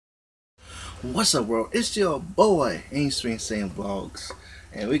What's up, world? It's your boy H3Saint vlogs,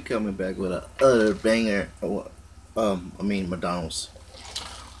 and we coming back with a other banger. McDonald's,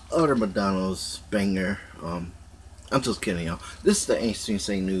 other McDonald's banger. I'm just kidding, y'all. This is the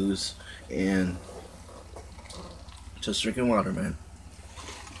H3Saint news, and just drinking water, man.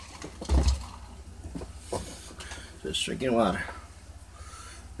 Just drinking water.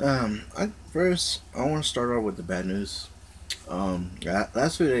 I want to start off with the bad news.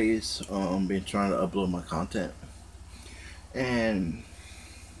 Last few days, been trying to upload my content, and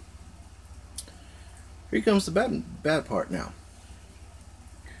here comes the bad part now.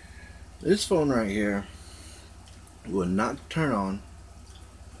 This phone right here will not turn on.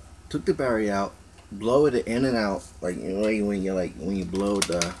 Took the battery out, blow it in and out, like when you blow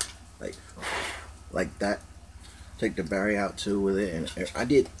the like that. Take the battery out too with it, and I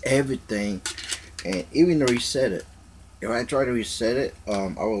did everything, and even to reset it. If I try to reset it, I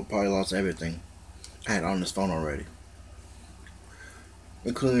would probably lost everything I had on this phone already,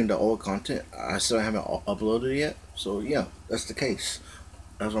 including the old content. I still haven't uploaded it yet, so yeah, that's the case.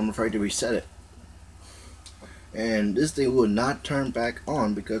 That's why I'm afraid to reset it. And this thing will not turn back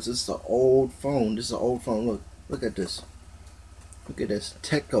on because it's the old phone. This is an old phone. Look at this. Look at this.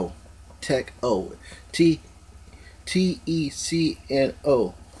 Tecno, Tecno.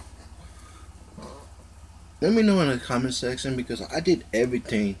 Let me know in the comment section, because I did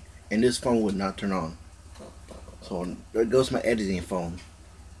everything and this phone would not turn on. So there goes my editing phone.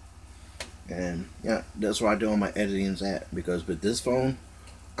 And yeah, that's where I do all my editings at, because with this phone,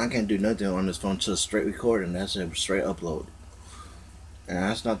 I can't do nothing on this phone, just straight record, and that's a straight upload. And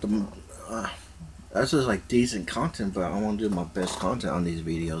that's not the that's just like decent content, but I want to do my best content on these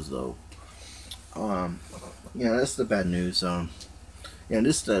videos though. Yeah, that's the bad news. Yeah,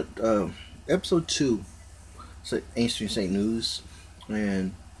 this is the episode 2. H3Saint news,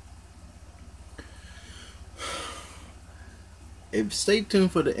 and stay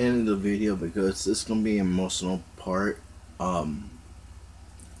tuned for the end of the video, because this is gonna be an emotional part.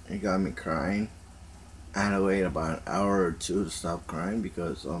 It got me crying. I had to wait about an hour or two to stop crying,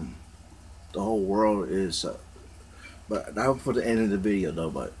 because the whole world is but that was for the end of the video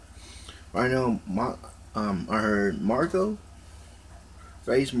though. But right now, I heard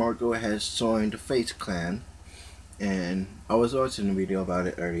FAZE Marco has joined the FAZE clan. And I was watching a video about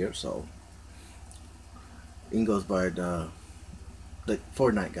it earlier, so he goes by the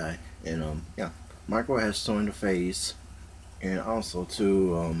Fortnite guy, and yeah, Marco has joined the FaZe, and also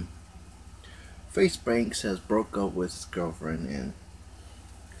too, FaZe Banks has broke up with his girlfriend and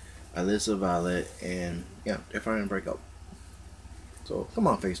Alyssa Violet, and yeah, they're trying to break up. So come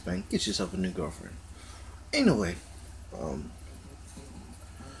on, FaZe Bank, get yourself a new girlfriend. Anyway,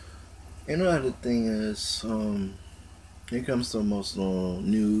 another thing is here comes the emotional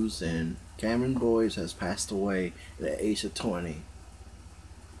news, and Cameron Boyce has passed away at the age of 20.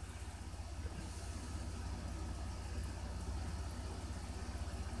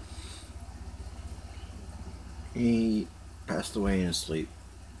 He passed away in his sleep.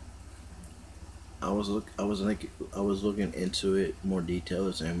 I was looking into it, more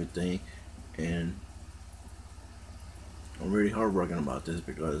details and everything, and I'm really heartbroken about this,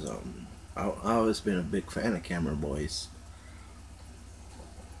 because I've always been a big fan of Cameron Boyce.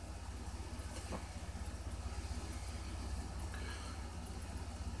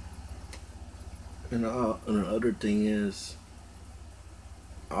 And the other thing is,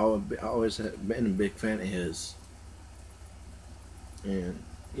 I always have been a big fan of his, and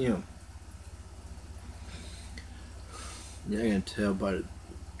you know, yeah, I can tell by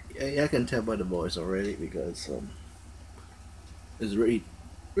I can tell by the voice already, because it's really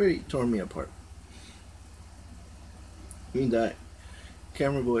torn me apart. He died.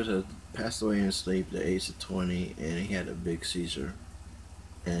 Cameron Boyce has passed away in his sleep at the age of 20, and he had a big seizure,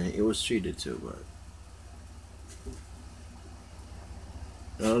 and it was treated too, but.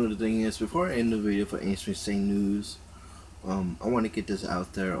 The other thing is, before I end the video for H3Saint news, I want to get this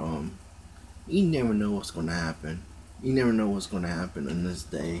out there. You never know what's going to happen. You never know what's going to happen in this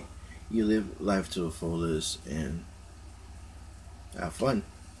day. You live life to the fullest and have fun.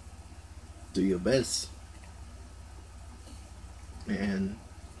 Do your best. And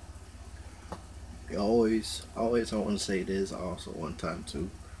always, I want to say this also one time too.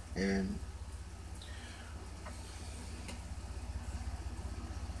 And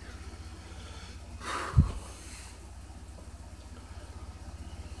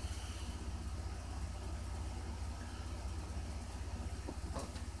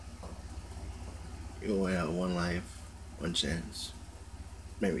you only have one life, one chance,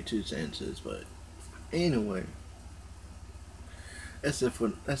 maybe two chances, but anyway, that's it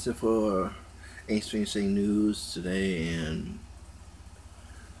for H3Saint news today, and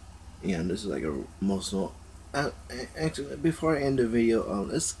yeah, this is like a emotional. Actually, before I end the video,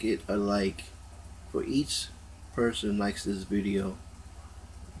 let's get a like for each person likes this video.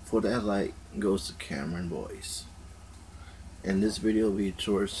 For that like goes to Cameron Boyce, and this video will be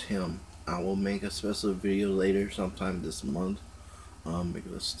towards him. I will make a special video later, sometime this month,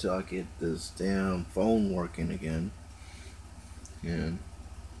 because till I get this damn phone working again, and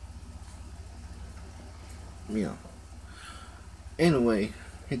yeah. Anyway,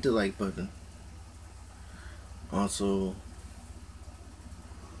 hit the like button. Also,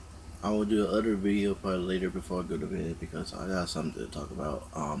 I will do another video probably later before I go to bed because I got something to talk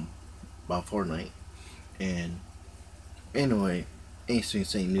about Fortnite. And anyway,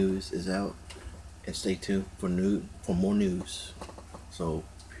 H3Saint news is out, and stay tuned for more news. So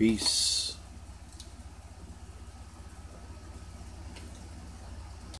peace.